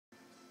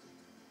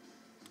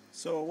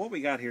So what we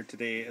got here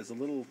today is a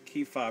little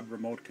key fob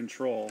remote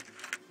control.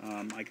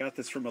 I got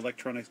this from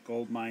Electronics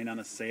Gold Mine on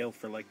a sale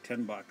for like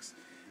 10 bucks.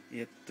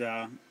 It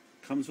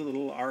comes with a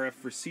little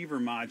RF receiver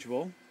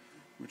module,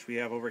 which we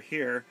have over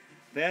here.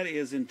 That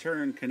is in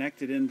turn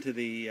connected into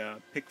the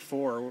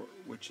PIC4,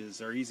 which is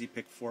our Easy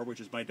PIC4, which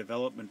is my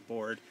development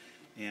board.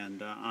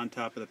 And on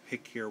top of the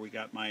PIC here we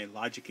got my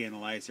logic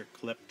analyzer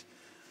clipped.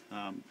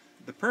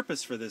 The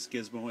purpose for this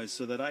gizmo is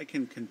so that I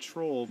can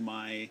control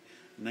my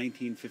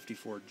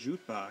 1954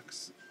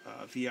 Jukebox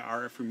via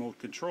RF remote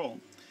control.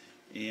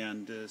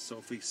 And so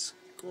if we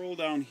scroll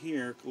down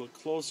here, look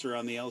closer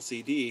on the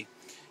LCD,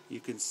 you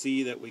can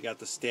see that we got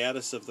the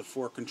status of the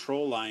 4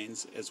 control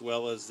lines as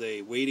well as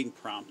a waiting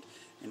prompt.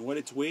 And what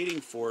it's waiting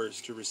for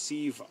is to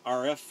receive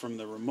RF from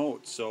the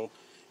remote. So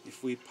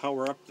if we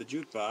power up the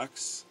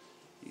Jukebox,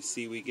 you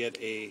see we get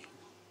a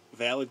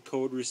valid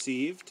code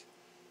received,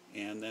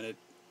 and then it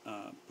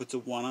puts a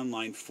 1 on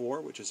line 4,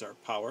 which is our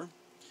power.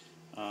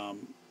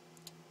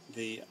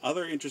 The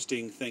other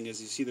interesting thing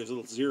is you see there's a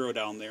little 0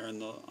 down there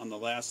on the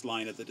last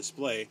line of the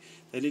display.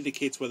 That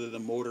indicates whether the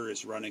motor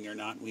is running or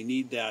not. We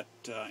need that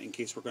in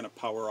case we're going to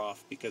power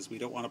off, because we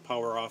don't want to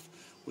power off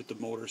with the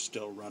motor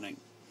still running.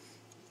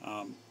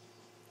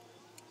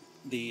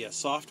 The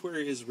software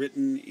is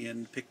written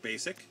in PIC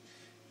Basic,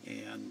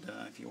 and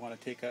if you want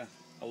to take a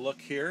look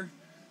here,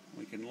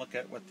 we can look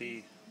at what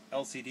the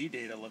LCD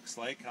data looks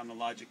like on the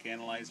logic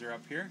analyzer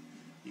up here.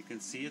 You can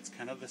see it's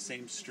kind of the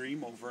same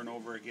stream over and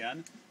over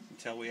again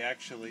until we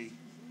actually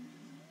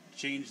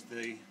change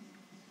the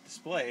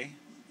display,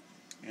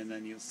 and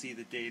then you'll see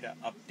the data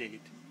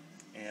update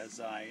as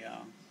I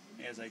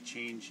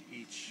change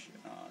each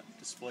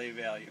display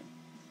value.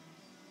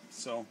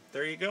 So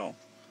there you go,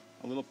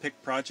 a little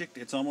PIC project.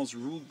 It's almost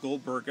Rube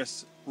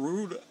Goldberg-esque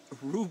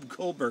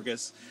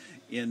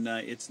in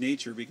its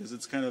nature, because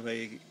it's kind of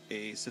a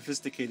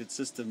sophisticated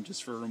system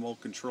just for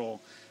remote control,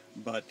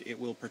 but it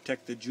will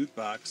protect the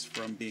Jukebox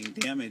from being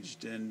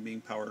damaged and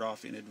being powered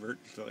off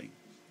inadvertently.